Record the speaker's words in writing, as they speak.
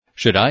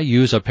Should I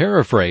use a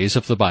paraphrase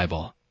of the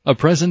Bible? A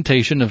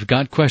presentation of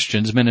God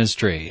Questions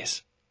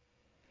Ministries.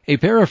 A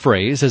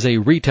paraphrase is a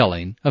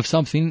retelling of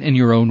something in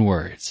your own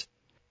words.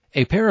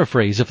 A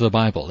paraphrase of the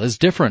Bible is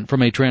different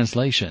from a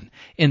translation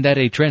in that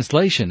a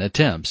translation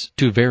attempts,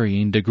 to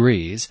varying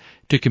degrees,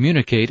 to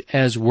communicate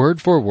as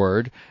word for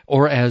word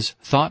or as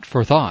thought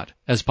for thought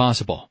as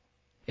possible.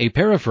 A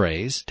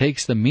paraphrase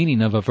takes the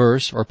meaning of a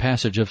verse or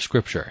passage of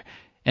Scripture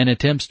and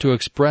attempts to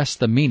express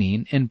the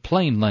meaning in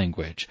plain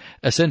language,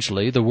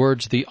 essentially the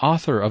words the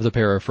author of the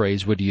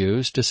paraphrase would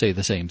use to say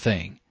the same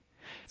thing.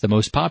 The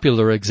most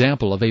popular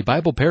example of a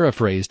Bible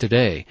paraphrase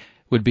today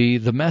would be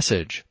The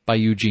Message by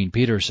Eugene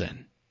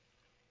Peterson.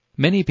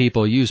 Many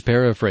people use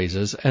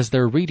paraphrases as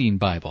their reading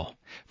Bible,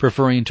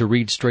 preferring to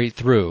read straight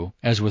through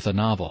as with a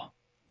novel.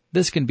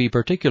 This can be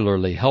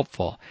particularly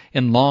helpful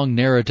in long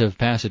narrative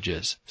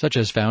passages, such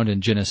as found in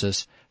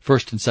Genesis,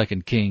 1st and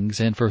 2nd Kings,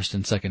 and 1st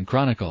and 2nd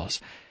Chronicles.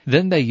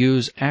 Then they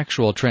use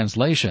actual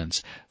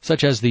translations,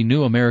 such as the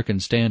New American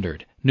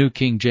Standard, New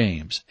King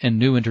James, and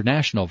New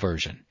International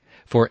Version,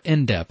 for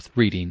in-depth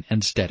reading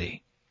and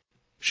study.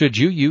 Should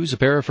you use a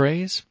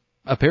paraphrase?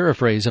 A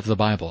paraphrase of the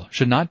Bible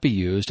should not be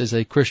used as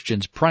a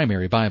Christian's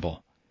primary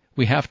Bible.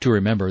 We have to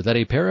remember that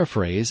a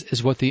paraphrase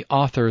is what the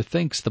author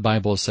thinks the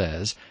Bible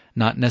says,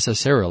 not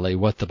necessarily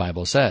what the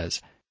Bible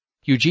says.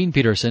 Eugene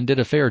Peterson did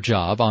a fair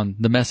job on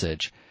The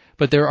Message,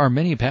 but there are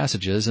many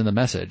passages in The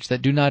Message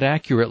that do not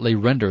accurately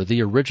render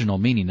the original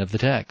meaning of the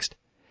text.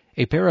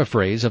 A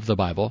paraphrase of the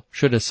Bible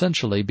should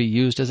essentially be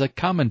used as a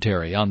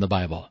commentary on the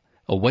Bible,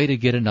 a way to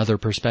get another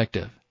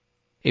perspective.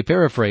 A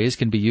paraphrase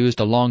can be used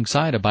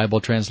alongside a Bible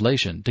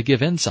translation to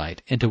give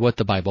insight into what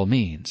the Bible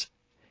means.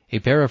 A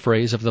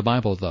paraphrase of the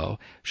Bible, though,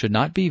 should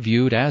not be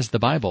viewed as the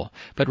Bible,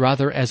 but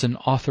rather as an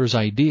author's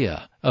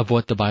idea of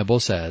what the Bible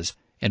says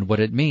and what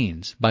it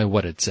means by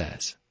what it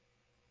says.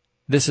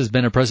 This has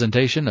been a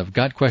presentation of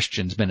God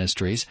Questions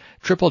Ministries,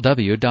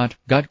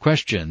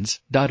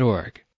 www.godquestions.org.